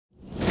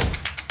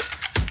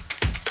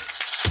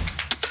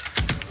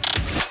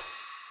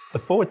The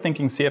Forward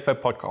Thinking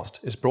CFO podcast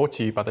is brought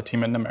to you by the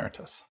team at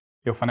Emeritus,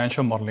 your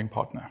financial modeling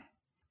partner.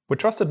 We're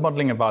trusted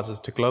modeling advisors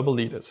to global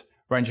leaders,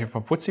 ranging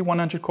from FTSE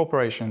 100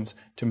 corporations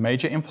to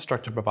major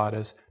infrastructure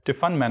providers to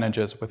fund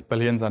managers with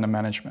billions under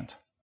management.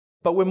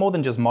 But we're more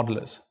than just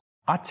modelers.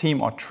 Our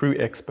team are true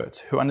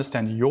experts who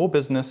understand your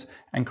business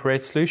and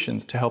create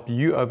solutions to help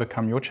you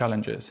overcome your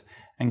challenges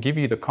and give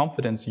you the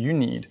confidence you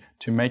need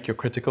to make your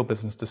critical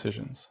business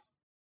decisions.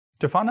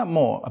 To find out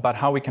more about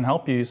how we can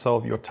help you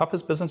solve your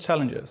toughest business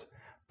challenges,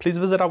 please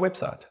visit our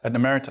website at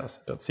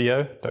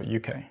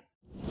emeritus.co.uk.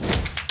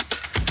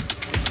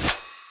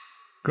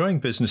 Growing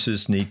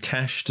businesses need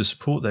cash to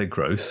support their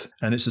growth,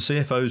 and it's the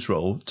CFO's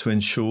role to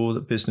ensure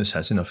that business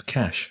has enough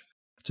cash.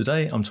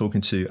 Today, I'm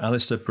talking to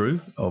Alistair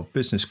Brew of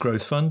Business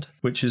Growth Fund,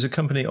 which is a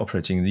company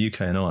operating in the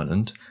UK and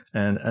Ireland,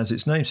 and as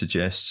its name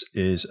suggests,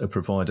 is a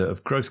provider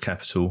of growth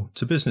capital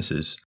to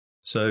businesses.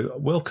 So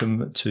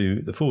welcome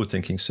to the Forward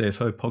Thinking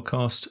CFO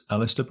podcast,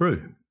 Alistair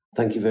Brew.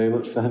 Thank you very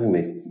much for having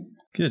me.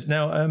 Good.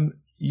 Now,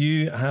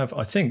 you have,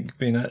 I think,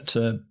 been at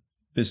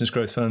Business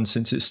Growth Fund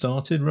since it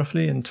started,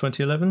 roughly in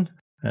 2011.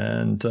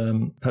 And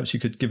perhaps you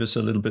could give us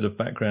a little bit of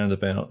background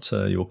about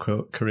your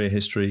career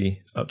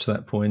history up to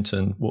that point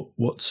and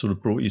what sort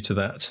of brought you to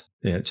that,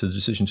 to the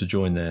decision to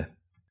join there.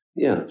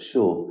 Yeah,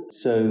 sure.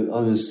 So I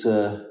was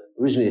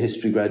originally a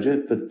history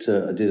graduate, but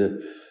I did a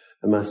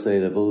maths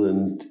A-level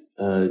and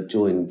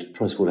joined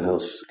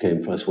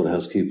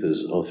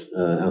PricewaterhouseCoopers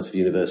out of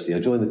university.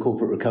 I joined the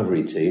corporate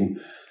recovery team.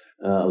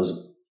 I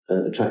was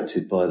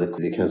attracted by the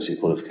accountancy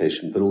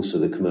qualification, but also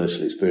the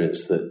commercial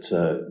experience that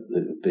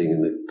being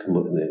in the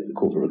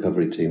corporate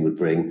recovery team would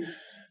bring.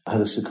 I had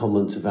a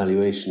secondment to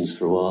valuations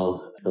for a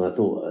while, and I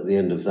thought at the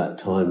end of that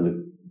time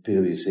with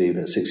PwC,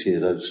 about 6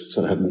 years, I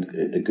sort of had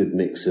a good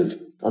mix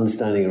of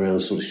understanding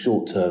around sort of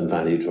short-term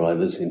value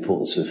drivers, the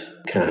importance of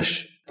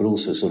cash, but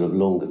also sort of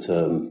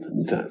longer-term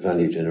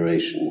value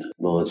generation,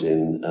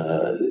 margin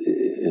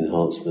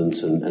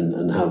enhancement,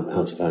 and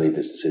how to value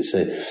businesses.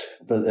 So,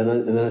 but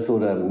then I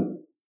thought.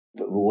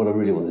 But what I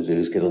really wanted to do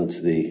is get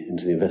into the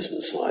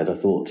investment side. I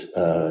thought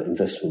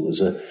investment was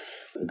a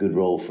good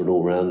role for an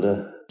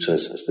all-rounder. So I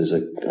suppose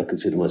I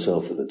considered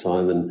myself at the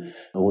time, and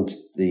I wanted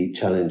the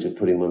challenge of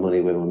putting my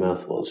money where my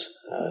mouth was.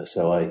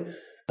 So I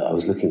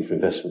was looking for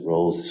investment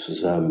roles. This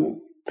was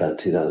about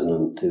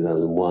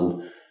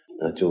 2001.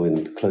 I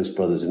joined Close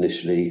Brothers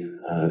initially,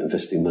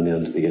 investing money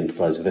under the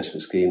Enterprise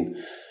Investment Scheme.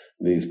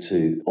 Moved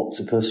to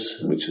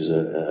Octopus, which was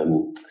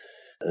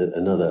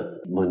another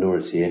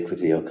minority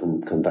equity. I'll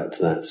come back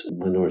to that.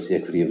 Minority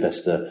equity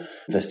investor,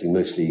 investing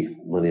mostly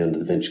money under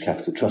the Venture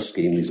Capital Trust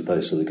Scheme. These are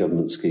both sort of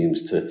government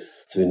schemes to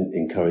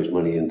encourage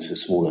money into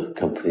smaller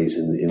companies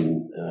to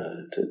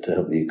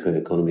help the UK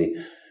economy.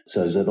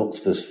 So I was at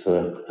Octopus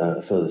for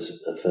a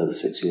further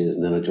 6 years,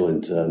 and then I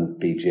joined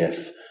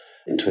BGF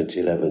in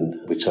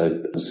 2011, which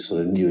was a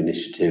sort of new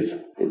initiative.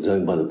 It was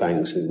owned by the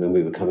banks when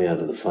we were coming out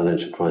of the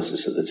financial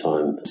crisis at the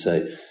time.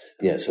 So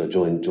I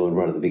joined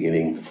right at the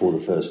beginning, before the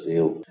first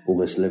deal,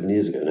 almost 11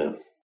 years ago now.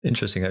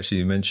 Interesting, actually,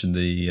 you mentioned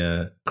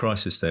the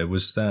crisis there.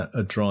 Was that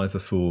a driver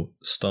for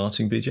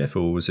starting BGF,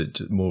 or was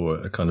it more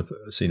a kind of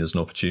seen as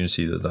an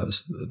opportunity that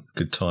was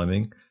good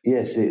timing?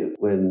 Yes,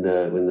 when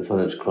the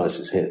financial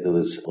crisis hit, there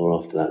was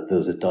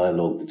a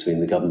dialogue between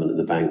the government and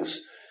the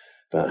banks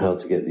about how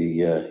to get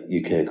the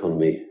UK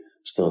economy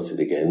started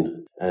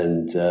again.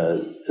 And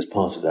as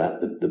part of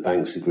that, the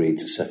banks agreed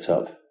to set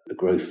up a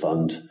growth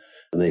fund.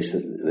 And they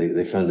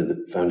founded the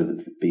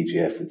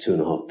BGF with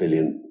 £2.5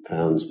 billion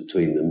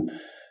between them.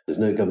 There's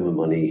no government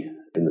money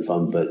in the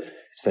fund, but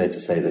it's fair to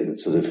say that the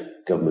sort of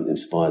government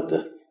inspired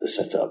the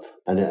setup.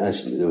 And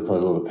actually, there were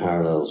quite a lot of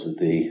parallels with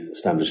the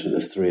establishment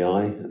of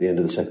 3i at the end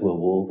of the Second World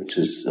War, which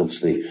is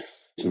obviously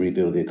to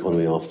rebuild the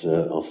economy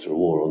after a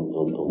war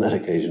on that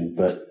occasion.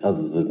 But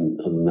other than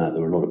that,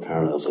 there were a lot of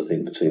parallels, I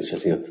think, between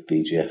setting up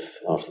BGF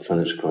after the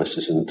financial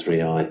crisis and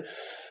 3i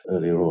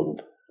earlier on.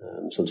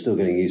 So I'm still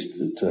getting used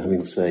to having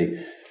to say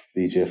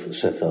BGF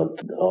was set up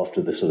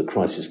after the sort of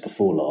crisis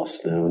before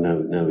last.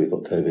 Now we've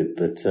got COVID.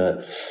 But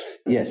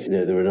yes,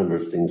 there were a number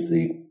of things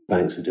the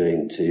banks were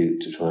doing to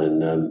try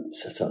and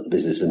set up the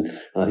business. And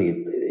I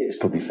think it's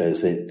probably fair to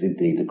say it did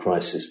need the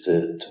crisis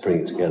to bring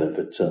it together.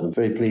 But I'm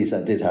very pleased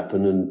that did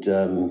happen. And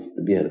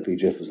the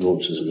BGF was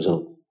launched as a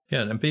result.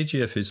 Yeah, and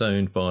BGF is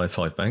owned by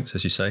 5 banks,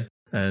 as you say,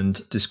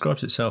 and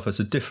describes itself as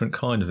a different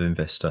kind of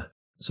investor.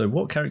 So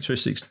what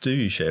characteristics do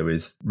you share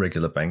with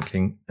regular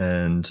banking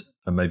and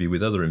maybe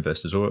with other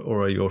investors,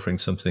 or are you offering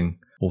something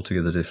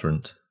altogether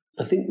different?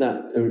 I think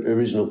that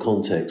original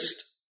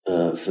context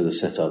for the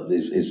setup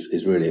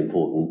is really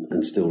important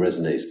and still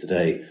resonates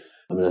today.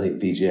 I mean, I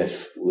think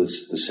BGF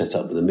was set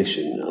up with a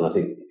mission, and I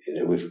think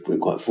we're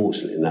quite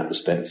fortunate in that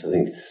respect. I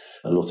think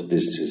a lot of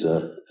businesses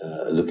are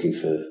looking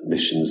for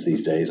missions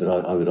these days,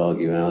 but I would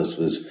argue ours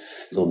was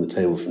on the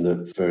table from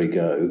the very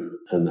go,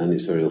 and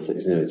it's very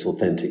authentic. It's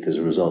authentic as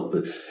a result.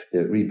 But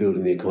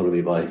rebuilding the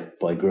economy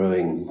by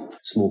growing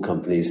small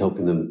companies,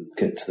 helping them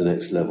get to the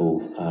next level,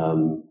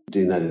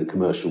 doing that in a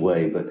commercial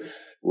way, but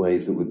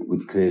ways that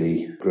would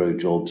clearly grow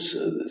jobs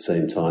at the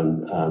same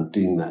time,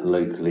 doing that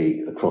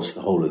locally across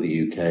the whole of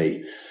the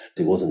UK.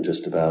 It wasn't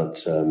just about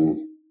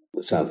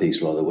South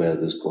East, rather, where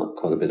there's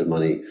quite a bit of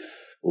money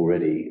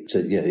already. So,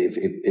 yeah,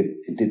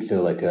 it did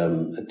feel like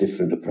a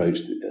different approach.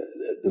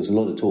 There was a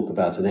lot of talk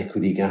about an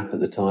equity gap at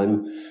the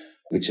time,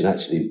 which had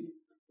actually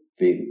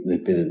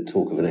there'd been a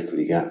talk of an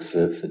equity gap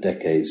for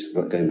decades,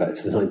 going back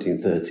to the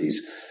 1930s.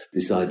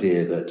 This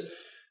idea that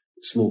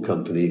small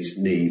companies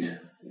need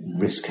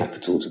risk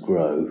capital to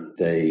grow.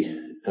 They,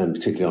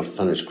 particularly after the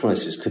financial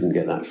crisis, couldn't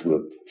get that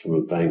from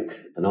a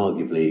bank. And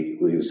arguably,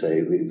 we would say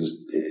it was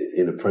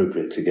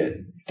inappropriate to get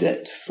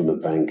debt from a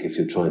bank if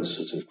you're trying to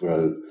sort of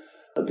grow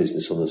a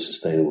business on a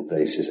sustainable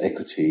basis.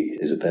 Equity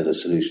is a better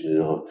solution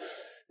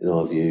in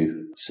our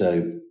view.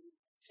 So,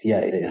 yeah,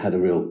 it had a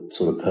real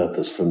sort of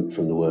purpose from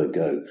the word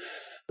go.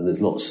 And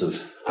there's lots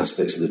of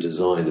aspects of the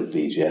design of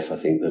BGF, I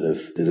think, that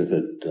have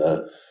delivered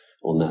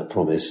on that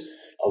promise.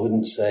 I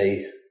wouldn't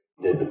say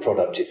the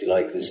product, if you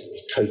like, was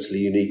totally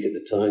unique at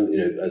the time.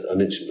 As I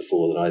mentioned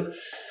before, that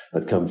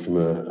I'd come from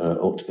a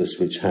Octopus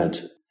which had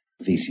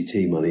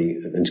VCT money,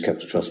 venture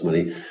capital trust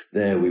money.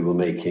 There we were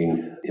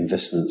making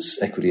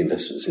equity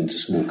investments into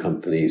small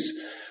companies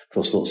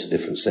across lots of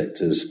different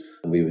sectors.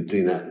 And we were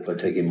doing that by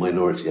taking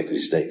minority equity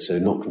stakes, so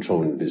not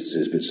controlling the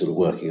businesses, but sort of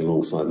working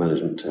alongside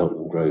management to help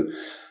them grow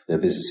their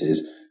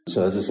businesses.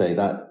 So as I say,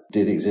 that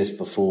did exist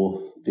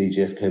before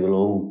BGF came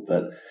along.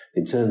 But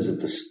in terms of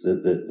the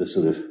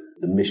sort of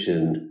the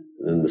mission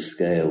and the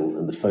scale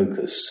and the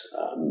focus,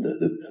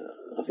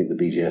 I think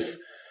the BGF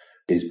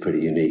is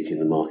pretty unique in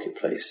the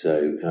marketplace.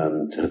 So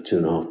to have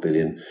 £2.5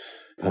 billion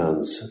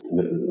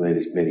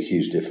made a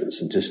huge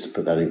difference. And just to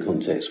put that in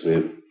context,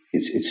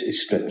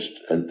 it's stretched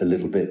a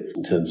little bit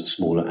in terms of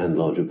smaller and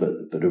larger,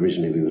 but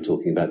originally we were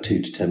talking about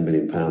 £2 to £10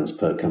 million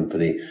per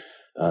company.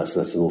 So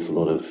that's an awful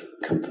lot of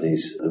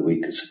companies that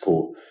we could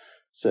support.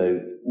 So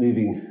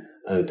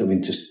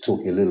just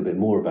talking a little bit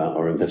more about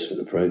our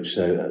investment approach.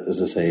 So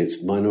as I say,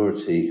 it's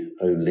minority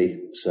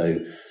only,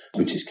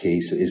 which is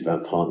key. So it is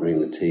about partnering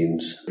with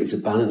teams. It's a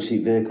balance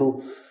sheet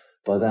vehicle.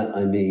 By that,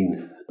 I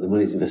mean the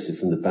money is invested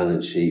from the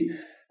balance sheet.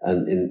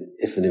 And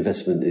if an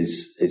investment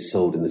is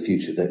sold in the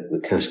future,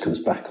 the cash comes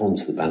back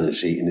onto the balance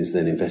sheet and is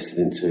then invested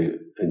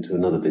into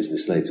another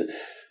business later.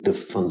 The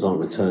funds aren't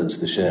returned to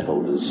the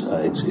shareholders.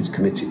 It's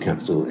committed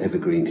capital,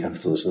 evergreen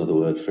capital is another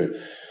word for it.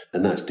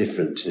 And that's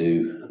different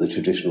to the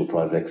traditional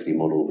private equity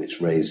model,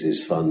 which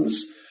raises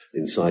funds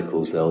in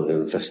cycles. They'll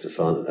invest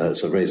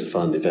raise a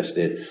fund, invest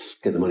it,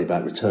 get the money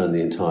back, return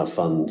the entire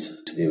fund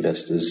to the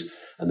investors,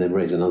 and then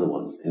raise another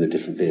one in a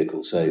different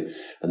vehicle.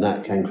 And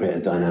that can create a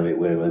dynamic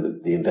where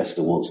the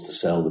investor wants to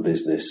sell the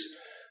business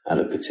at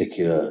a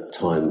particular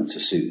time to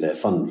suit their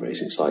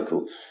fundraising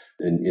cycle.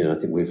 And, I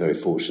think we're very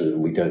fortunate that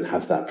we don't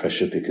have that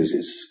pressure because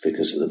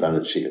of the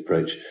balance sheet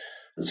approach.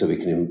 And so we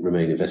can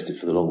remain invested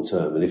for the long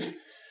term. And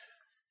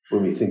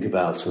when we think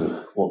about sort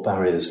of what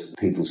barriers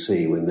people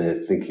see when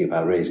they're thinking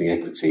about raising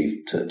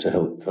equity to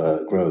help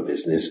grow a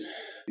business,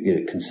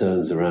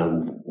 concerns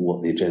around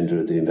what the agenda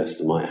of the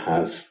investor might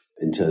have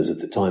in terms of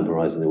the time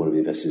horizon they want to be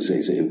invested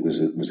in, it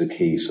was a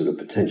key sort of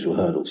potential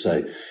hurdle.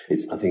 So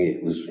I think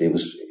it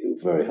was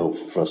very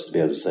helpful for us to be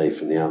able to say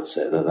from the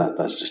outset that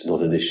that's just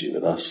not an issue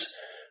with us.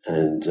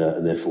 And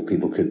therefore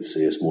people could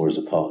see us more as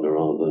a partner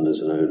rather than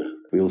as an owner.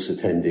 We also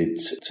tended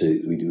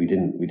to, we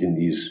didn't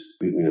use,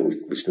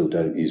 we still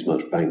don't use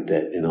much bank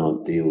debt in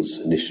our deals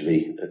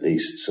initially, at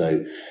least.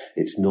 So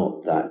it's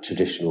not that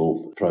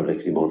traditional private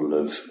equity model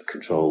of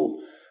control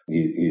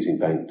using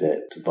bank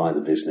debt to buy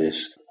the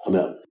business. I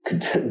mean, I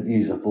could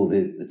use up all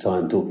the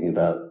time talking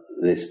about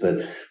this,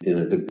 but,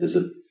 there's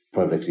a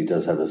private equity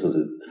does have a sort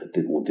of,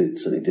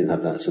 certainly didn't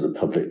have that sort of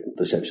public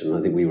perception. And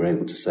I think we were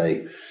able to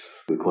say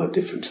we're quite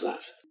different to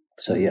that.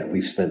 So, yeah,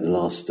 we've spent the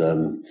last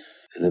 11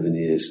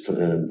 years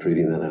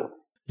proving that out.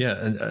 Yeah,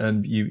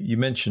 and you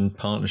mentioned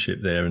partnership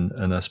there,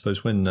 and I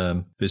suppose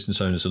when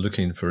business owners are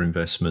looking for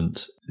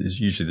investment, there's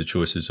usually the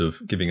choices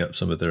of giving up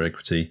some of their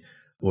equity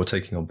or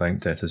taking on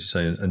bank debt, as you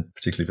say, and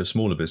particularly for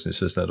smaller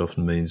businesses, that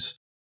often means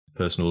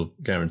personal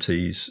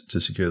guarantees to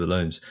secure the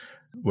loans.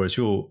 Whereas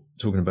you're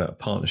talking about a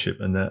partnership,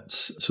 and that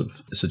sort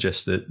of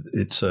suggests that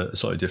it's a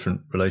slightly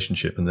different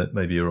relationship and that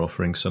maybe you're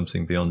offering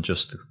something beyond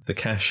just the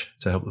cash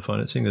to help the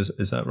financing.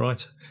 Is that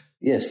right?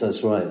 Yes,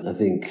 that's right. I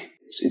think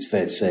it's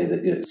fair to say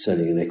that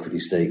selling an equity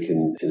stake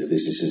in a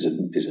business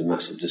is a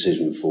massive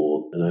decision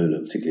for an owner,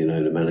 particularly an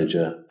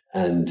owner-manager.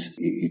 And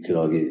you could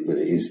argue that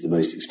it is the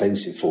most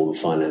expensive form of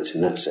finance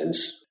in that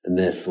sense. And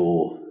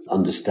therefore,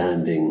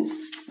 understanding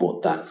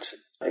what that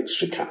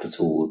extra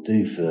capital will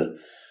do for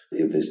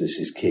your business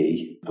is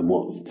key, and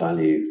what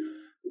value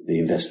the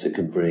investor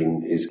can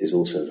bring is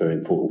also a very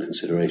important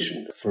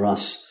consideration. For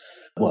us,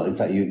 Well, in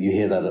fact, you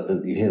hear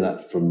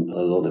that from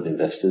a lot of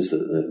investors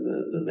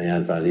that they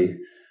add value.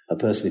 I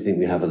personally think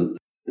we have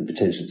the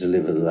potential to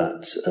deliver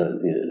that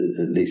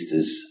at least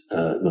as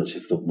much,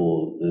 if not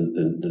more,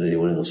 than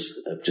anyone else,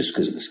 just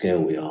because of the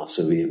scale we are.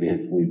 So we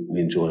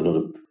enjoy a lot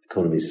of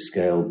economies of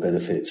scale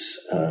benefits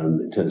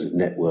in terms of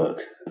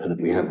network,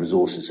 and we have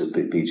resources at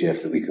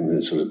BGF that we can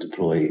then sort of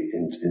deploy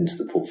into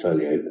the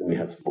portfolio. And we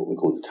have what we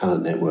call the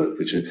talent network,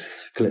 which are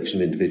a collection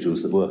of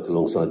individuals that work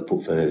alongside the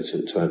portfolio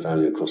to add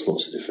value across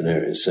lots of different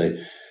areas. So,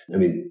 I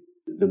mean,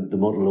 the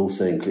model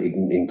also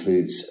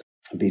includes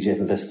a BGF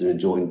investor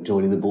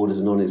joining the board as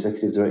a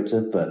non-executive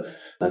director, but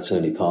that's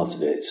only part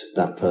of it.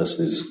 That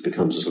person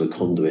becomes a sort of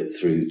conduit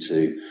through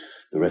to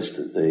the rest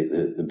of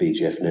the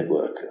BGF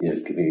network.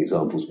 Giving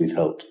examples, we've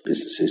helped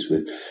businesses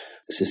with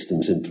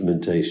systems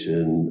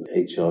implementation,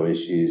 HR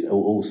issues,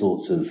 all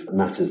sorts of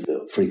matters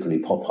that frequently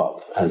pop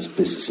up as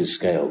businesses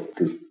scale,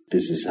 because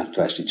businesses have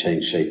to actually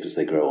change shape as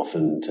they grow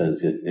often,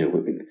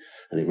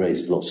 and it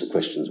raises lots of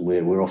questions.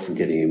 We're often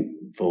getting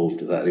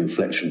involved at that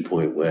inflection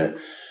point where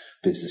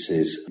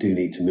businesses do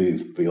need to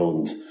move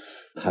beyond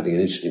having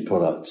an interesting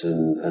product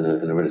and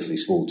a relatively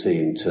small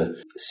team to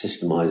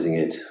systemizing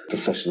it,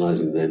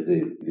 professionalizing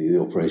the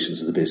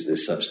operations of the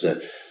business such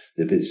that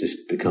the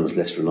business becomes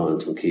less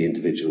reliant on key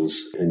individuals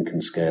and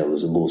can scale.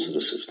 There's a more sort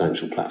of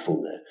substantial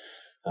platform there.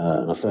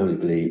 And I firmly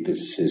believe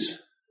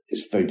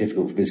it's very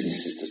difficult for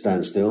businesses to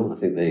stand still. I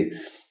think they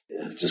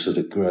have to sort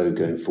of grow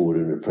going forward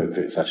in an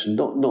appropriate fashion,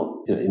 not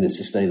in a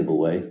sustainable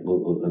way.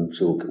 I'm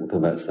sure we'll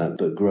come back to that.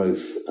 But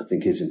growth, I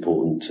think, is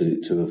important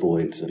to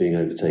avoid being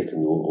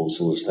overtaken or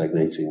sort of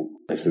stagnating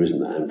if there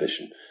isn't that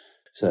ambition.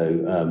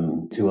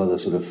 So two other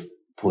sort of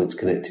points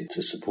connected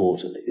to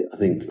support. I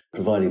think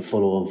providing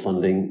follow-on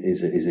funding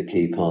is a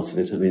key part of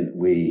it. I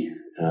mean,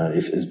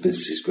 as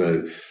businesses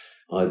grow,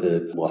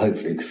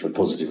 hopefully for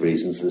positive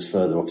reasons, there's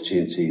further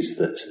opportunities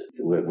that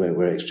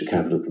where extra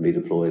capital can be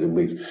deployed, and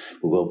we're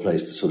well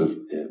placed to sort of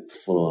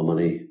follow our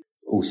money.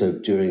 Also,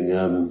 during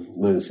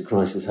moments of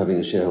crisis, having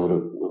a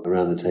shareholder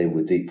around the table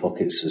with deep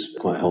pockets is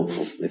quite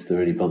helpful if there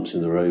are any bumps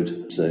in the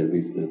road. So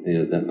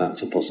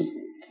that's a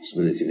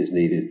possibility if it's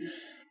needed.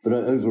 But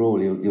overall,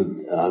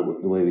 the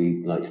way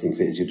we like to think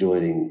of it is you're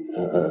joining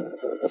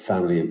a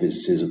family of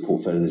businesses, a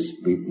portfolio.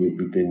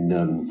 We've been,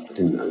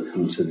 I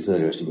haven't said this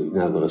earlier actually, but we've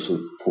now got a sort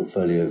of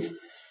portfolio of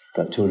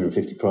about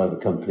 250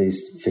 private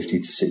companies, 50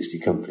 to 60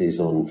 companies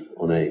on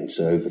AIM,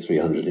 so over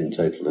 300 in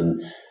total.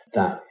 And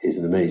that is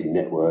an amazing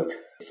network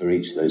for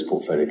each of those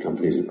portfolio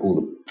companies.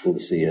 All the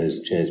CEOs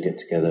and chairs get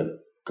together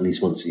at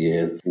least once a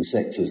year. In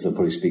sectors, they'll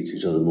probably speak to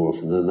each other more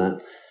often than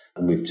that.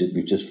 And we've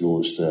just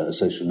launched a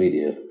social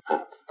media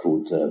app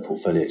called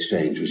Portfolio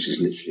Exchange, which is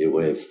literally a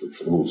way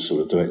for them all to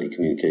sort of directly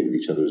communicate with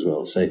each other as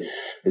well. So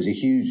there's a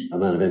huge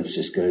amount of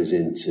emphasis goes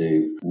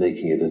into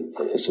making it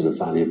a sort of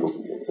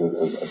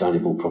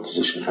valuable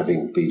proposition,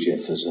 having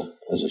BGF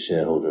as a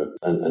shareholder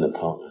and a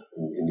partner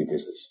in your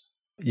business.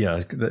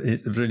 Yeah,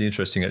 it's really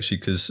interesting actually,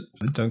 because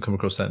I don't come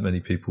across that many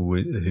people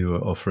who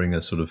are offering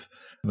a sort of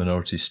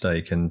minority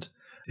stake. And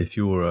if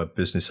you're a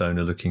business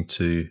owner looking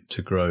to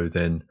grow,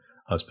 then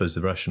I suppose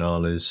the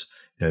rationale is,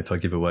 if I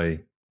give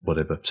away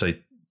whatever,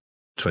 say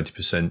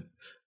 20%,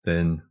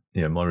 then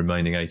my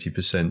remaining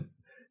 80%,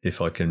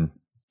 if I can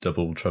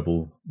double,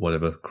 treble,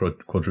 whatever,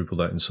 quadruple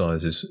that in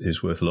size,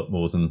 is worth a lot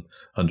more than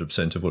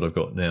 100% of what I've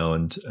got now.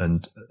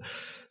 And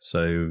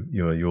so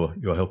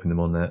you're helping them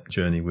on that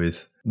journey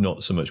with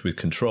not so much with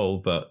control,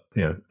 but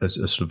as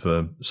a sort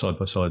of side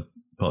by side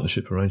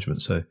partnership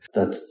arrangement. So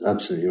that's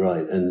absolutely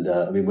right. And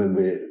I mean, when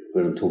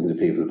I'm talking to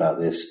people about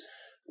this,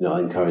 I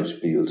encourage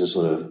people to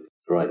sort of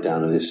write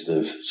down a list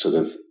of sort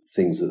of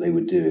things that they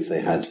would do if they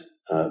had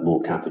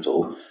more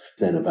capital,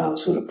 then about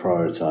sort of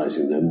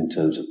prioritizing them in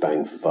terms of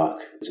bang for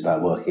buck. It's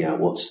about working out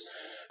what's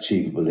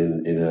achievable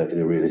in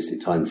a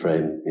realistic time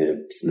frame.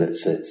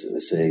 Let's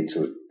say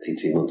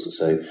 18 months or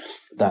so.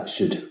 That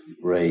should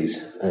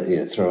raise,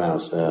 throw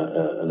out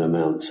an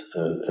amount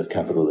of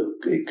capital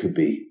that it could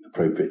be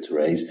appropriate to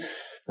raise.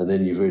 And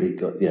then you've really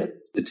got,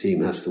 the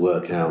team has to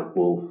work out,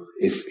 well,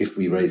 if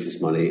we raise this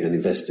money and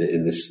invest it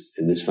in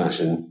this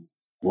fashion,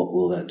 what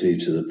will that do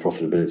to the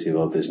profitability of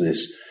our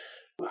business?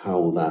 How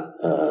will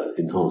that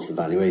enhance the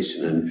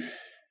valuation? And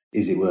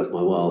is it worth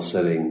my while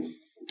selling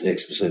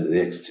X% of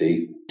the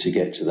equity to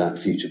get to that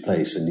future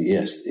place? And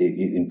yes,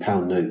 in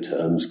pound note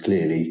terms,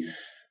 clearly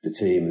the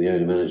team, the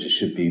owner manager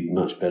should be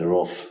much better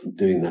off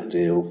doing that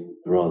deal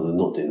rather than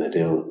not doing that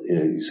deal.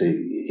 So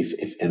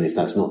if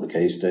that's not the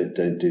case, don't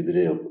do the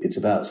deal. It's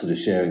about sort of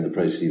sharing the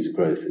proceeds of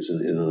growth is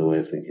another way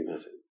of thinking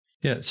about it.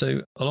 Yeah.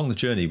 So along the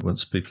journey,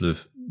 once people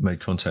have made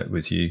contact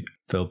with you,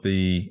 there'll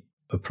be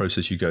a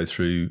process you go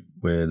through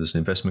where there's an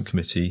investment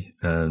committee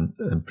and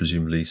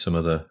presumably some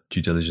other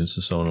due diligence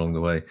and so on along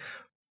the way.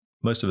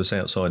 Most of us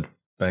outside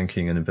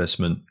banking and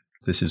investment,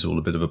 this is all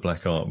a bit of a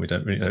black art. We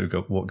don't really know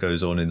what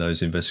goes on in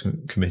those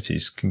investment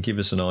committees. Can you give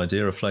us an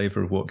idea, a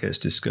flavour of what gets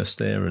discussed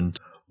there and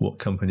what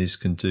companies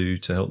can do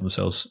to help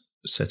themselves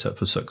set up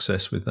for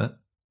success with that?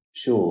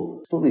 Sure.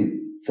 It's probably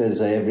fair to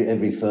say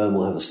every firm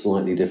will have a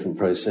slightly different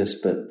process,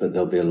 but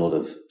there'll be a lot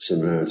of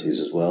similarities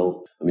as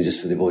well. I mean,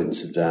 just for the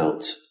avoidance of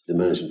doubt, the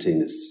management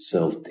team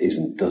itself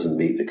doesn't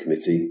meet the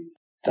committee.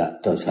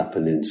 That does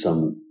happen in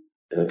some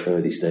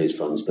early stage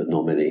funds, but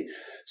not many.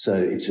 So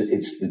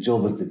it's the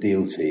job of the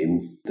deal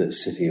team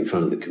that's sitting in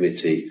front of the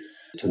committee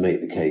to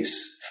make the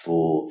case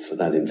for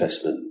that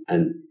investment,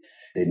 and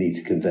they need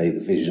to convey the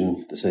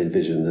vision, the same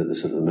vision that the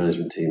sort of the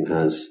management team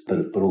has,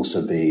 but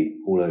also be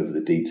all over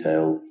the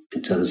detail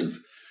in terms of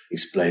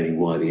explaining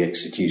why the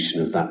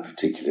execution of that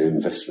particular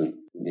investment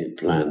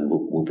plan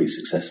will be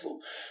successful.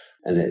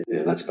 And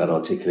that's about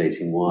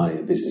articulating why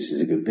a business is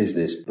a good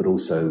business, but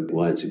also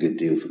why it's a good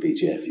deal for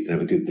BGF. You can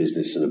have a good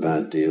business and a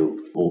bad deal,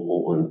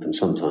 and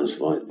sometimes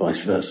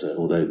vice versa,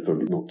 although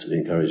probably not to be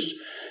encouraged.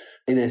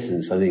 In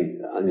essence, I think,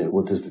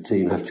 what does the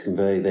team have to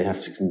convey? They have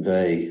to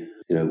convey,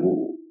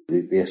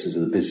 the essence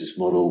of the business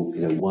model.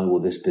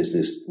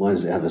 Why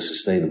does it have a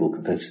sustainable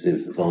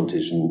competitive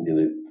advantage,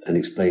 and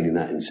explaining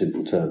that in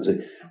simple terms.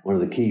 One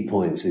of the key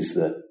points is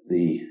that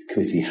the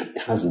committee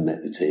hasn't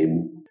met the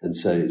team, and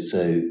so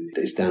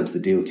it's down to the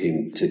deal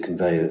team to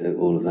convey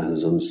all of that,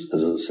 as I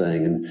was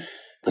saying. And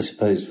I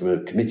suppose from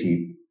a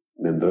committee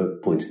member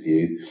point of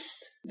view,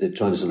 they're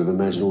trying to sort of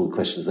imagine all the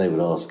questions they would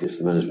ask if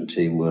the management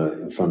team were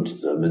in front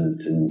of them,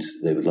 and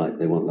they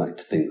want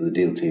to think that the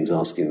deal team's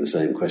asking the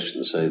same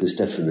questions. So there's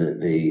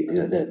definitely,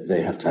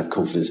 they have to have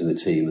confidence in the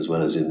team as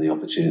well as in the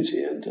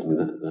opportunity. And I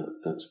mean,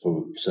 that's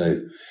probably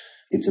so.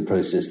 It's a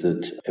process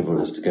that everyone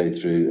has to go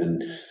through,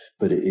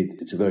 but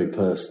it's a very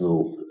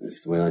personal.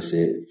 It's the way I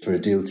see it. For a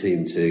deal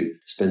team to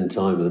spend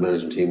time with the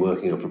management team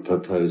working up a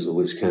proposal,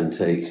 which can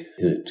take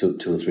 2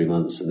 or 3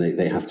 months, and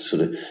they have to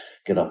sort of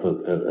get up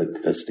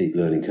a steep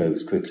learning curve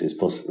as quickly as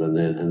possible, and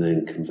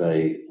then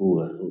convey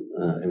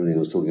everything I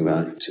was talking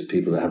about to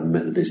people that haven't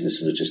met the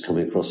business and are just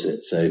coming across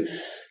it. So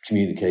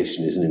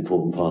communication is an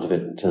important part of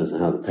it in terms of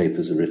how the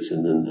papers are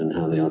written and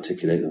how they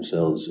articulate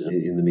themselves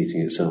in the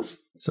meeting itself.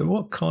 So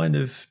what kind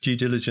of due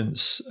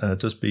diligence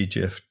does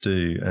BGF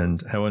do,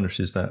 and how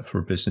onerous is that for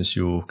a business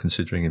you're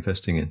considering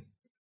investing in?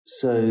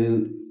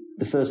 So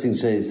the first thing to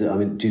say is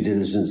that, due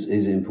diligence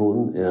is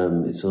important.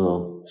 It's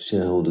our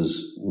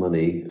shareholders'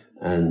 money,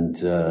 and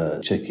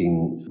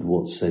checking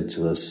what's said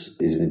to us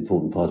is an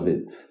important part of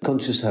it.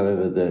 Conscious,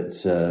 however,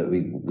 that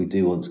we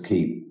do want to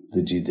keep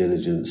the due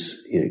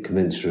diligence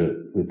commensurate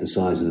with the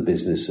size of the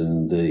business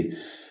and the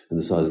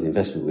size of the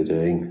investment we're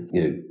doing.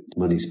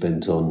 Money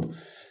spent on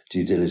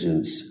due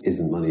diligence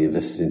isn't money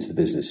invested into the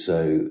business,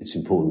 so it's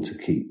important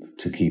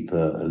to keep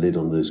a lid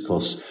on those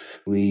costs.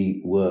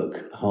 We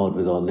work hard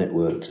with our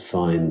network to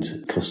find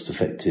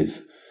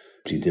cost-effective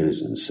due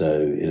diligence.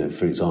 So,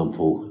 for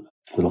example,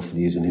 we'll often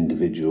use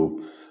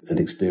an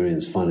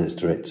experienced finance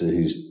director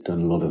who's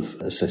done a lot of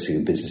assessing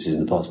of businesses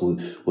in the past.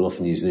 We'll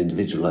often use an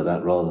individual like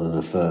that rather than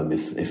a firm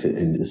if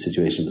in a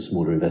situation of a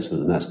smaller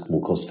investment, and that's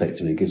more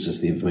cost-effective and it gives us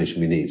the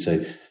information we need.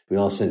 So we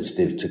are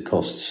sensitive to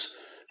costs,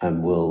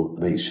 and we'll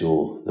make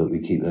sure that we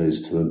keep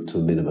those to a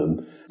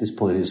minimum. This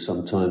point is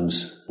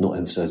sometimes not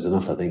emphasised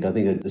enough, I think. I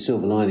think the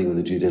silver lining with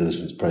the due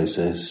diligence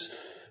process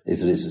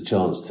is that it's a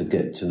chance to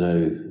get to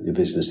know your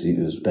business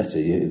better.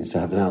 To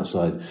have an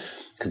outside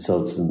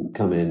consultant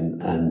come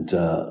in and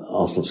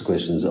ask lots of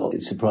questions.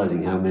 It's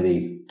surprising how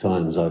many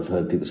times I've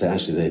heard people say,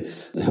 actually,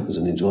 that was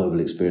an enjoyable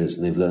experience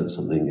and they've learned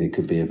something. It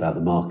could be about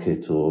the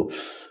market or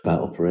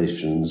about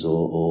operations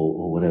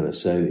or whatever.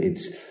 So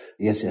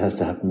yes, it has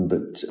to happen,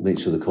 but make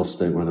sure the costs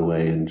don't run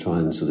away and try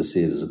and sort of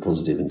see it as a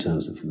positive in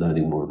terms of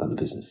learning more about the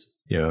business.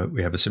 Yeah,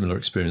 we have a similar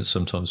experience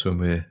sometimes when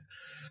we're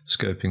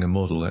scoping a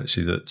model,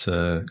 actually,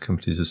 that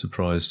companies are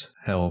surprised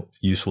how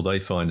useful they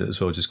find it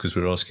as well, just because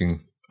we're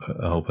asking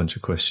a whole bunch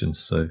of questions.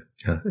 So,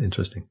 yeah,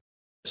 interesting.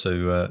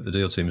 So the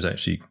deal team is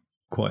actually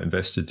quite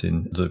invested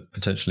in the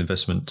potential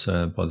investment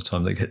by the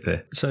time they get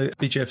there. So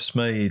BGF's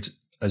made,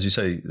 as you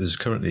say, there's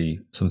currently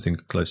something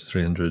close to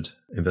 300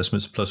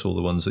 investments, plus all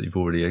the ones that you've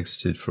already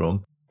exited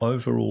from.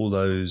 Over all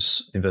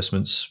those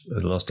investments over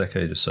the last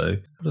decade or so,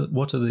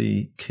 what are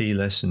the key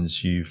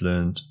lessons you've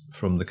learned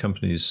from the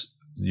companies,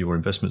 your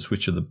investments,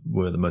 which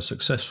were the most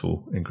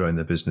successful in growing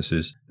their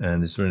businesses?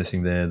 And is there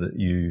anything there that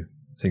you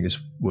think is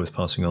worth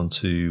passing on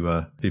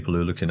to people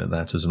who are looking at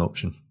that as an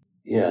option?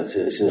 Yeah,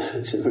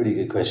 it's a really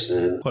good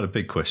question. Quite a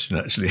big question,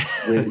 actually.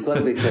 Quite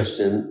a big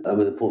question.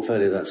 With a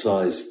portfolio that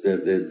size,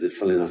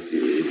 funnily enough,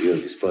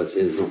 you'll be surprised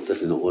there's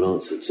definitely not one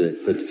answer to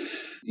it. But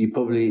you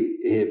probably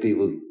hear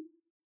people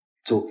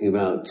talking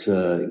about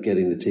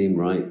getting the team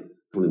right.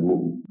 Probably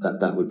more,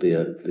 that would be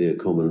a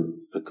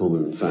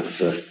common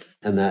factor,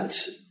 and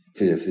that's,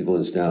 for the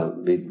avoidance of doubt,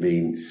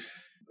 mean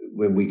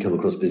when we come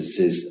across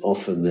businesses,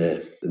 often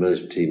the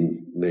management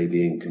team may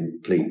be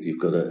incomplete. You've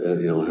got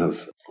to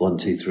have 1,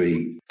 2,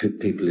 3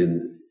 people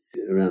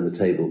around the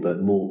table,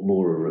 but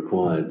more are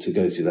required to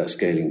go through that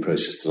scaling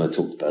process that I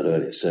talked about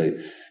earlier. So,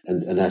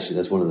 and actually,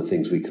 that's one of the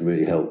things we can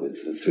really help with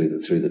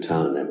through the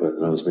talent network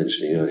that I was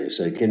mentioning earlier.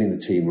 So, getting the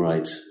team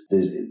right.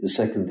 The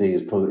second thing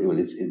is probably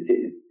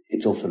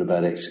it's often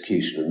about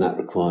execution, and that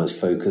requires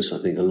focus. I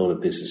think a lot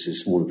of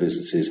businesses, smaller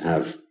businesses,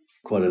 have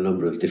quite a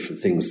number of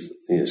different things,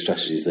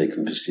 strategies they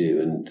can pursue,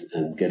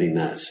 and getting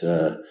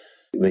that,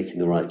 making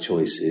the right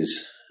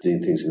choices,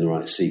 doing things in the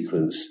right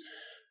sequence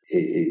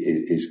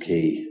is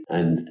key.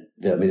 And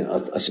I mean,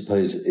 I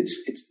suppose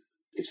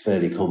it's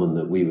fairly common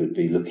that we would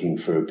be looking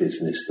for a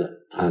business that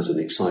has an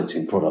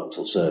exciting product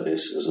or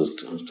service, as I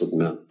was talking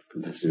about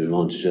competitive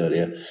advantage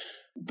earlier.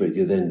 But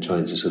you're then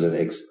trying to sort of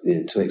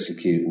to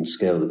execute and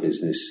scale the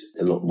business.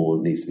 A lot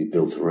more needs to be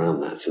built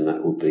around that, and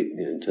that will be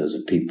in terms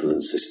of people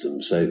and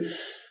systems. So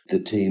the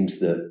teams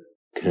that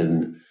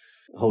can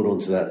hold on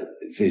to that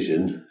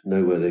vision,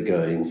 know where they're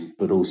going,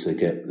 but also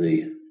get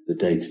the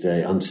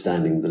day-to-day,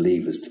 understanding the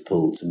levers to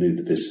pull to move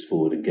the business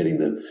forward and getting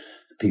the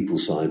people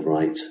side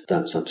right,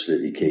 that's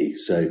absolutely key.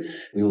 So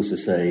we also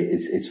say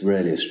it's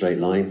rarely a straight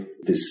line.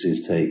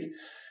 Businesses take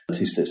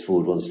 2 steps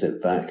forward, 1 step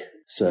back.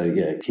 So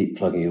yeah, keep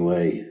plugging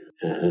away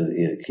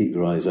and keep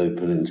your eyes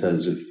open in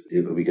terms of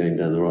are we going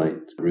down the right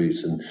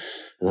route, and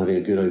having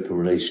a good open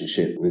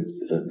relationship with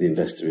the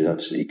investor is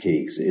absolutely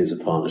key, because it is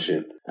a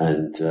partnership.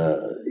 And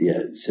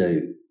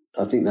so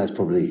I think that's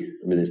probably,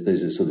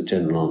 those are sort of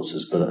general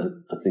answers, but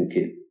I think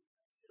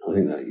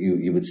that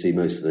you would see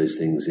most of those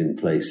things in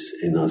place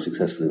in our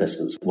successful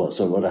investments.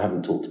 So what I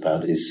haven't talked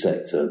about is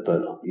sector,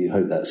 but you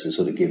hope that's a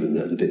sort of given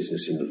that the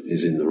business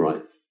is in the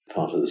right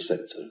part of the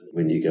sector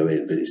when you go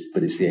in, but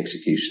it's the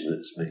execution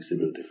that makes the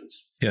real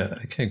difference. Yeah,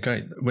 okay,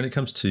 great. When it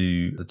comes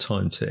to the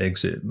time to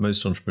exit,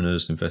 most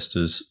entrepreneurs and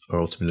investors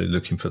are ultimately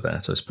looking for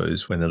that, I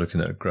suppose, when they're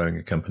looking at growing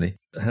a company.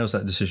 How's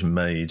that decision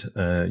made?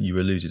 You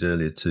alluded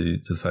earlier to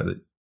the fact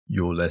that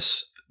you're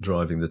less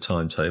driving the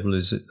timetable.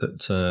 Is it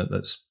that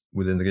that's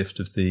within the gift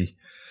of the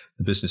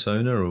business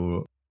owner,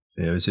 or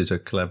is it a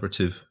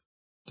collaborative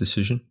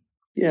decision?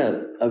 Yeah,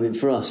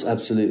 for us,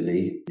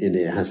 absolutely,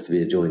 it has to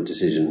be a joint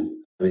decision.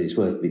 It's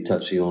worth me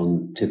touching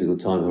on typical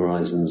time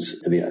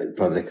horizons.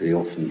 Private equity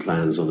often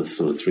plans on a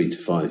sort of 3 to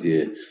 5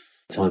 year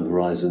time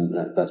horizon.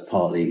 That's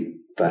partly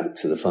back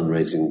to the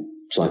fundraising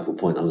cycle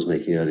point I was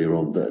making earlier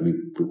on. But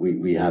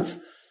we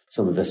have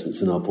some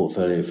investments in our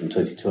portfolio from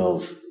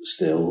 2012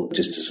 still,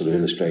 just to sort of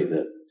illustrate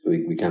that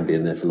we can be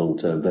in there for long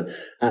term. But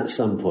at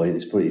some point,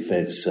 it's pretty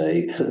fair to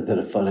say that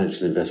a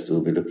financial investor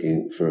will be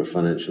looking for a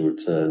financial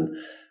return,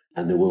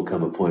 and there will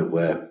come a point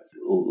where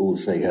all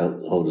the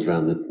stakeholders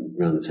around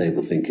the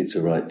table think it's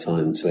the right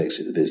time to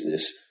exit the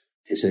business.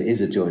 So it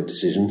is a joint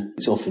decision.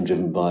 It's often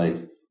driven by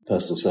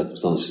personal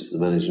circumstances of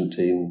the management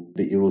team,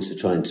 but you're also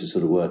trying to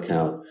sort of work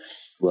out,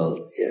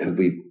 have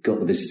we got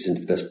the business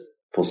into the best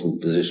possible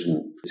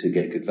position to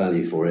get good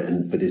value for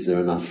it? But is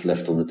there enough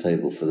left on the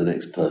table for the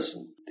next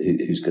person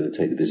who's going to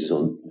take the business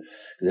on?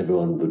 Because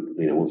everyone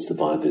wants to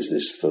buy a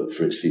business for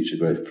its future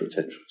growth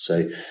potential.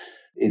 So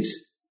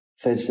it's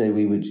fair to say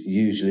we would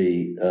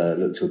usually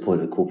look to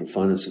appoint a corporate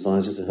finance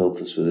advisor to help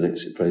us with an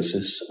exit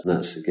process. And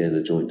that's, again,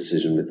 a joint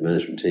decision with the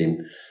management team.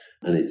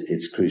 And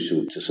it's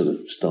crucial to sort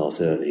of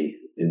start early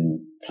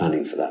in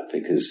planning for that,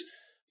 because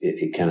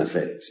it can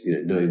affect,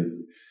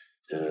 knowing,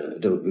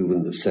 we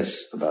wouldn't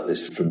obsess about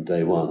this from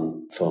day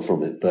one, far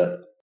from it,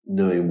 but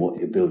knowing what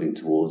you're building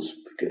towards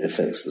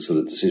affects the sort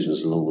of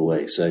decisions along the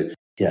way. So,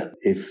 yeah,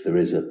 if there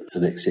is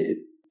an exit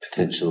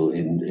potential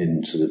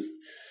in sort of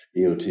a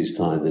year or two's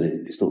time, then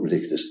it's not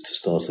ridiculous to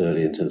start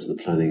early in terms of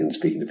the planning and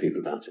speaking to people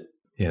about it.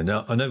 Yeah.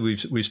 Now, I know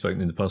we've spoken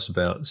in the past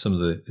about some of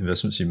the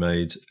investments you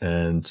made,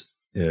 and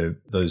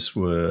those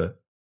were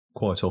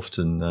quite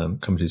often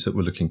companies that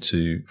were looking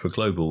for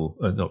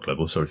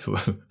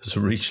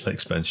regional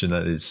expansion.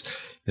 That is,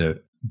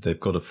 they've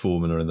got a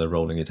formula and they're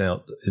rolling it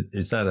out.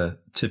 Is that a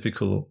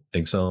typical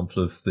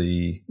example of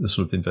the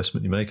sort of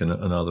investment you make, and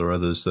are there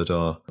others that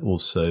are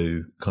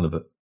also kind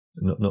of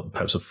not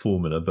perhaps a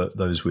formula, but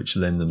those which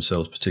lend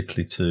themselves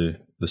particularly to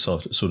the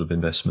sort of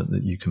investment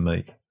that you can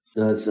make?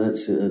 No,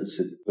 that's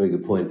a very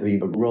good point. A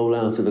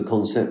rollout of a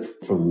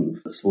concept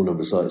from a small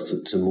number of sites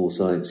to more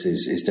sites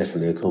is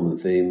definitely a common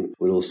theme.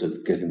 We'll also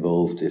get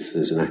involved if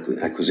there's an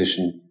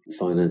acquisition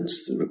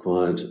finance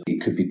required. It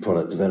could be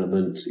product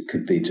development. It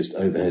could be just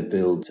overhead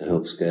build to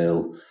help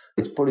scale.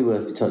 It's probably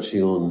worth me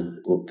touching on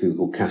what people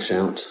call cash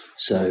out.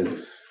 So,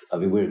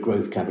 we're a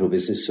growth capital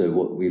business, so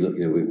what we look,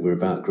 we're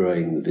about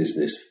growing the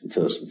business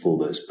first and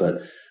foremost,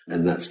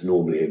 and that's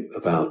normally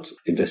about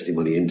investing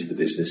money into the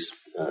business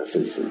for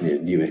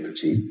new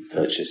equity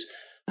purchase.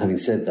 Having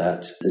said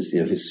that,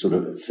 if it sort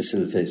of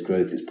facilitates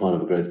growth, it's part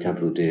of a growth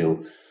capital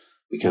deal,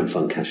 we can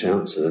fund cash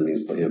out, so that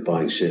means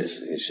buying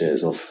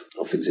shares off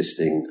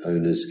existing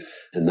owners,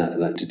 and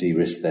that to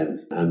de-risk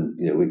them. And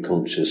we're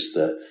conscious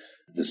that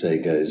the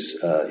saying goes,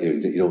 you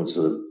don't want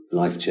sort of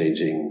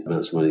life-changing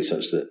amounts of money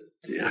such that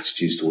the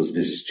attitudes towards the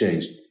business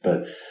changed,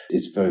 but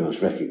it's very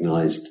much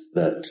recognised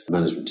that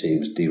management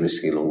teams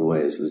de-risking along the way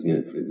is a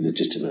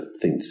legitimate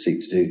thing to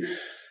seek to do.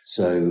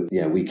 So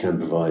we can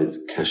provide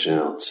cash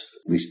out.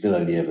 We still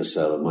only ever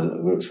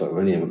we're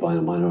only ever buying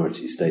a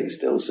minority stake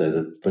still.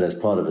 But as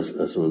part of a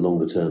sort of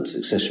longer term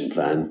succession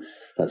plan,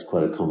 that's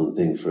quite a common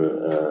thing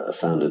for a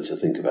founder to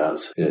think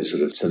about.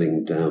 Sort of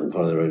selling down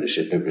part of their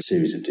ownership over a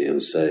series of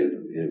deals. So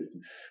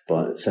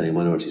by selling a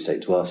minority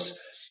stake to us,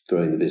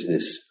 growing the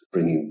business,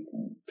 bringing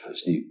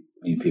perhaps new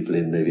new people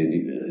in,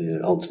 maybe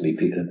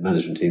ultimately a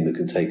management team that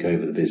can take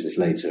over the business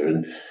later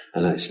and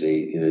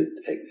actually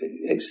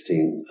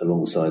exiting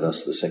alongside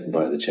us for the second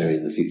bite of the cherry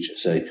in the future.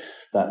 So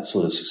that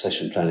sort of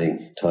succession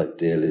planning type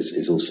deal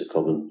is also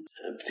common,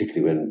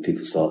 particularly when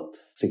people start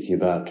thinking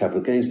about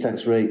capital gains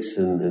tax rates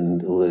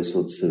and all those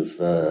sorts of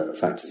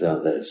factors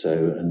out there. So,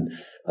 and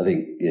I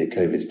think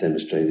COVID's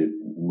demonstrated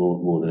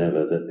more than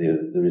ever that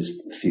there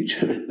is the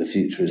future. The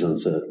future is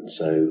uncertain.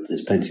 So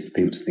there's plenty for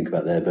people to think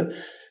about there. But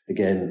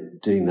again,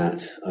 doing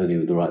that only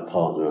with the right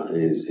partner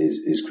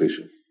is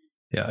crucial.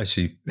 Yeah,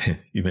 actually,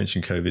 you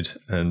mentioned COVID,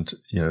 and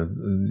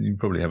you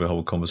probably have a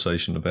whole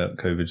conversation about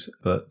COVID.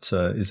 But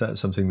is that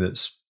something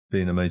that's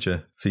been a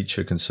major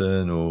feature,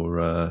 concern,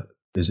 or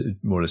is it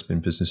more or less been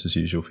business as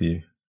usual for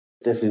you?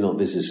 Definitely not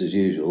business as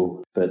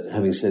usual. But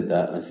having said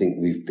that, I think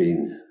we've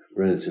been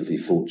relatively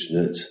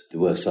fortunate.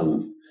 There were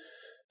some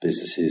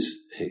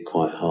businesses hit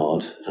quite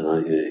hard,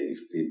 and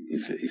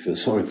you feel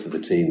sorry for the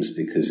teams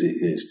because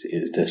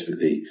it's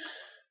desperately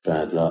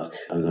bad luck.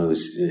 I mean,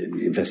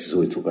 investors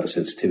always talk about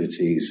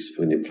sensitivities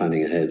when you're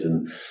planning ahead,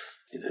 and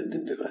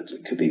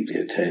it could be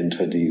 10,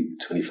 20,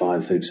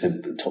 25,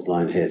 30% top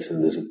line hit,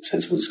 and there's a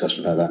sensible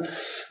discussion about that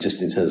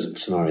just in terms of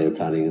scenario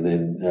planning. And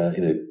then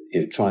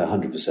try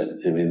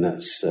 100%. I mean,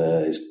 that's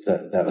it's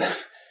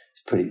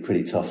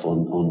pretty tough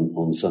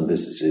on some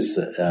businesses.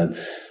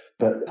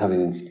 But I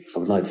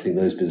would like to think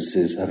those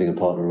businesses, having a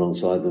partner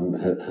alongside them,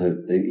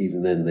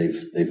 even then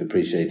they've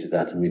appreciated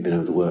that, and we've been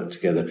able to work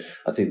together.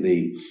 I think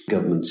the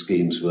government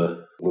schemes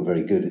were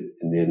very good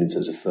in the end in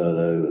terms of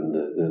furlough and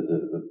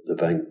the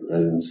bank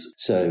loans.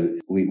 So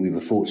we were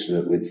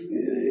fortunate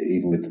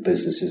even with the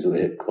businesses that were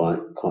hit quite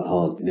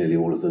hard. Nearly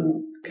all of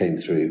them came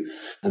through.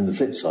 And the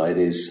flip side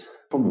is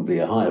probably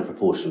a higher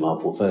proportion of our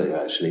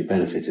portfolio actually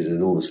benefited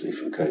enormously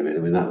from COVID. I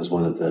mean, that was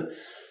one of the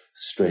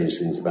strange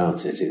things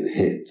about it. It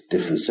hit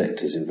different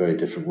sectors in very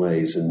different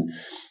ways, and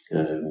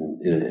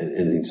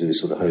anything to do with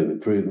sort of home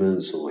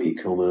improvements or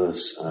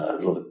e-commerce, a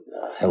lot of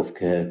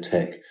healthcare,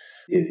 tech.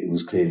 It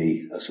was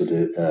clearly a sort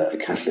of a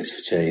catalyst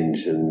for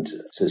change, and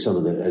so some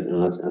of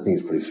I think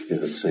it's pretty,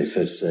 as I say,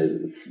 fair to say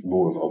that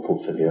more of our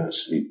portfolio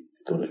actually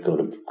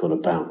got a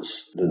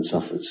bounce than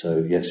suffered.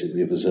 So yes,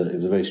 it was a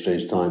very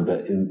strange time,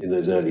 but in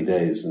those early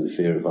days, when the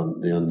fear of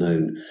the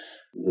unknown,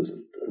 there was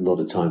a lot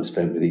of time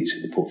spent with each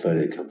of the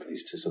portfolio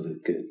companies to sort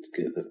of get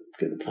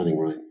the planning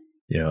right.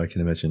 Yeah, I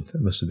can imagine.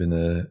 It must have been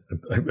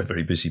a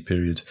very busy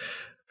period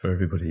for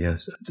everybody.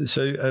 Yes.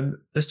 So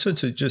let's turn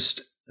to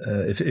just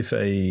if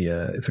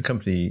a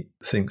company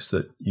thinks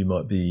that you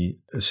might be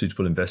a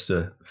suitable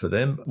investor for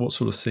them, what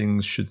sort of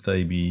things should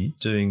they be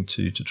doing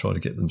to try to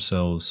get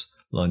themselves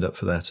lined up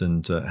for that,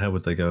 and how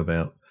would they go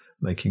about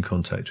making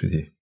contact with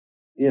you?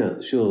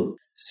 Yeah, sure.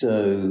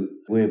 So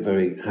we're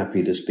very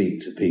happy to speak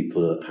to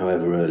people,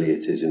 however early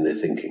it is in their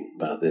thinking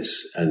about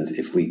this. And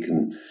if we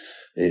can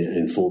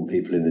inform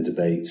people in the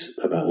debate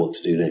about what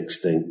to do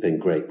next, then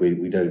great.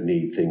 We don't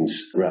need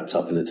things wrapped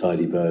up in a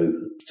tidy bow.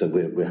 So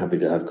we're happy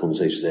to have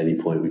conversations at any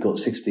point. We've got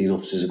 16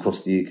 offices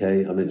across the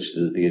UK. I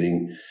mentioned at the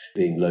beginning,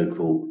 being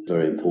local,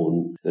 very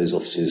important. Those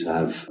offices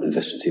have an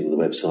investment team on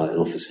the website, an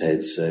office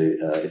head. So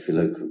if you're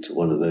local to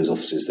one of those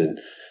offices, then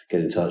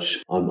get in touch.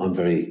 I'm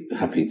very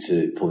happy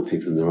to point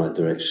people in the right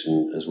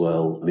direction as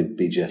well. I mean,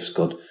 BGF's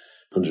got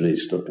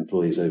 180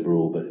 employees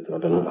overall, but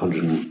about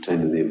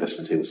 110 in the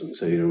investment team or something.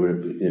 So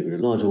we're a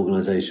large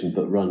organisation,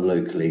 but run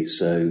locally.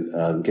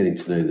 So getting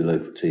to know the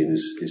local team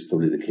is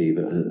probably the key.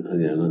 But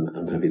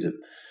I'm happy to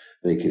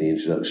make any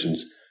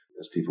introductions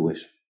as people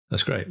wish.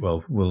 That's great.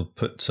 Well, we'll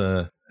put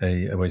a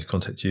way to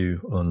contact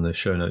you on the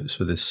show notes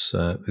for this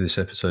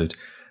episode.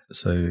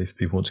 So if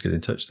people want to get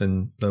in touch,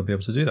 then they'll be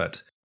able to do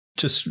that.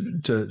 Just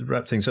to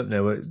wrap things up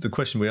now, the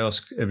question we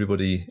ask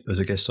everybody as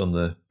a guest on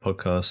the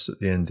podcast at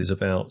the end is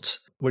about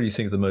what do you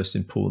think are the most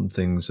important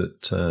things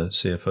that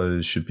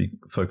CFOs should be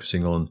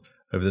focusing on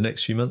over the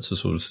next few months, a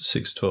sort of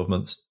 6 to 12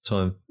 months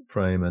time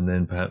frame, and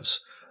then perhaps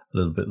a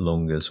little bit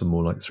longer, so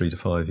more like 3 to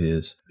 5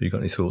 years. Have you got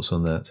any thoughts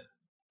on that?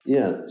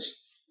 Yeah,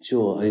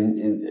 sure. I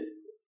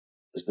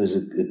suppose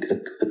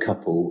a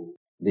couple.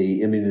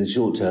 In the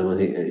short term, I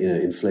think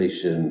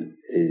inflation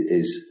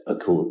is a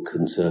core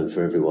concern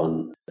for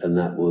everyone, and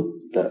that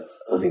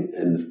I think,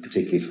 and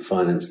particularly for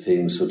finance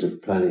teams, sort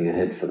of planning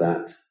ahead for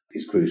that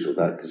is crucial.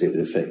 That because it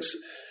affects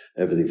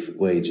everything from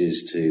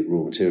wages to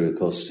raw material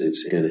costs.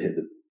 It's going to hit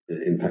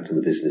the impact on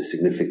the business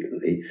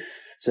significantly.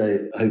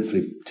 So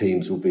hopefully,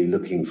 teams will be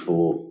looking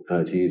to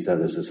use that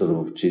as a sort of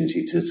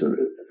opportunity to sort of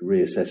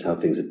reassess how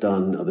things are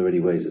done. Are there any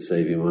ways of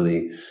saving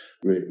money?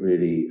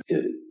 Really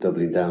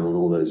doubling down on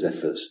all those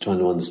efforts, trying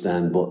to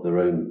understand what their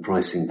own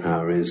pricing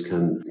power is.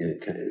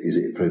 Is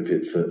it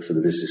appropriate for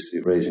the business to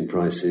be raising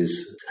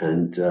prices?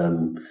 And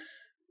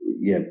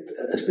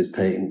I suppose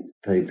paying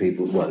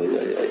people. Well,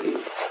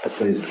 I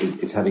suppose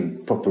it's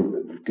having proper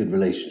good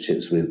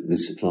relationships with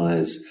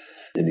suppliers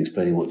and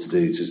explaining what to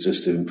do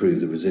just to improve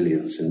the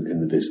resilience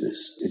in the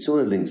business. It sort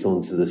of links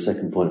on to the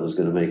second point I was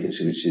going to make,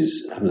 actually, which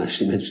is, I haven't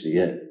actually mentioned it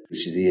yet,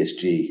 which is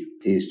ESG.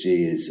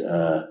 ESG is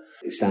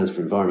It stands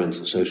for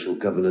environmental social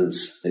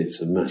governance.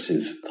 It's a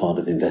massive part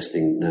of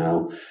investing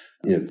now.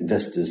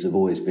 Investors have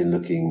always been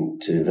looking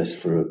to invest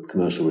for a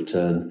commercial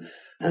return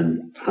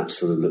and perhaps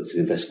sort of looked at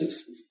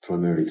investments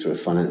primarily through a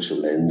financial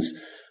lens.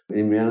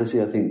 In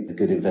reality, I think a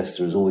good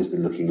investor has always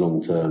been looking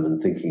long term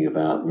and thinking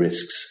about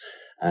risks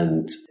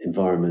and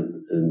environment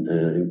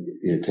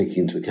and taking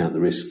into account the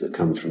risks that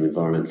come from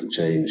environmental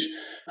change,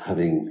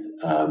 having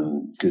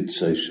good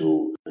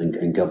social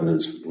and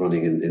governance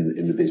running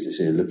in the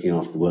business, looking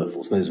after the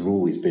workforce. Those have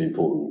always been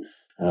important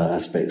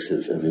aspects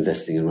of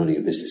investing and running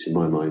a business in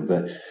my mind,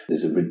 but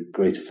there's a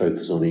greater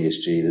focus on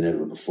ESG than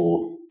ever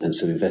before. And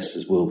so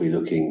investors will be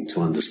looking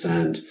to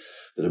understand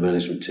that a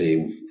management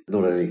team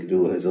not only can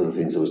do all those other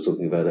things I was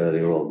talking about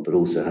earlier on, but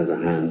also has a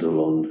handle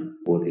on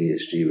what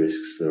ESG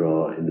risks there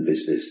are in the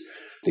business,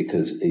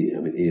 because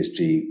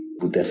ESG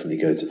will definitely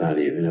go to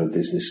value. A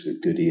business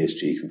with good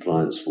ESG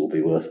compliance will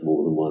be worth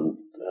more than one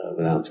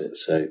without it.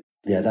 So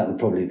yeah, that would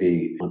probably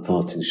be my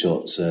parting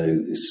shot. So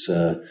it's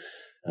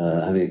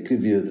having a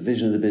good view of the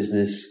vision of the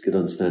business, good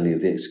understanding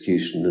of the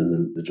execution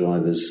and the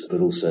drivers,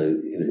 but also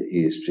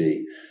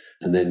ESG.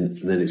 And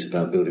then it's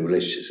about building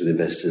relationships with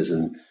investors.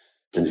 And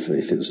if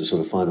it was a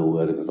sort of final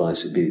word of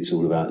advice, it's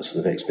all about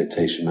sort of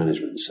expectation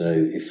management. So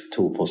if at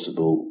all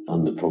possible,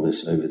 under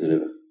promise, over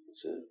deliver.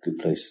 It's a good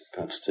place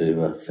perhaps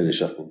to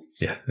finish up on.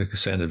 Yeah,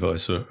 sound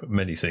advice for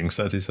many things,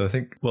 that is, I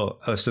think. Well,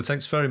 Alistair,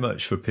 thanks very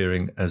much for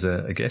appearing as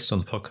a guest on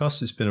the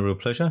podcast. It's been a real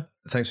pleasure.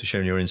 Thanks for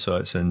sharing your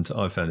insights, and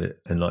I found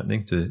it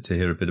enlightening to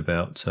hear a bit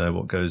about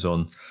what goes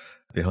on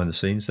behind the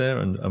scenes there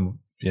and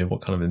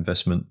what kind of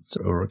investment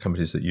or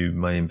companies that you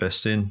may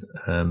invest in,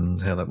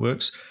 how that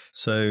works.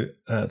 So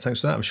thanks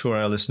for that. I'm sure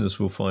our listeners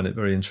will find it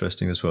very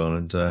interesting as well.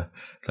 And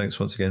thanks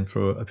once again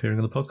for appearing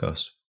on the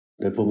podcast.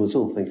 No problem at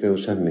all. Thank you very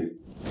much for having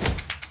me.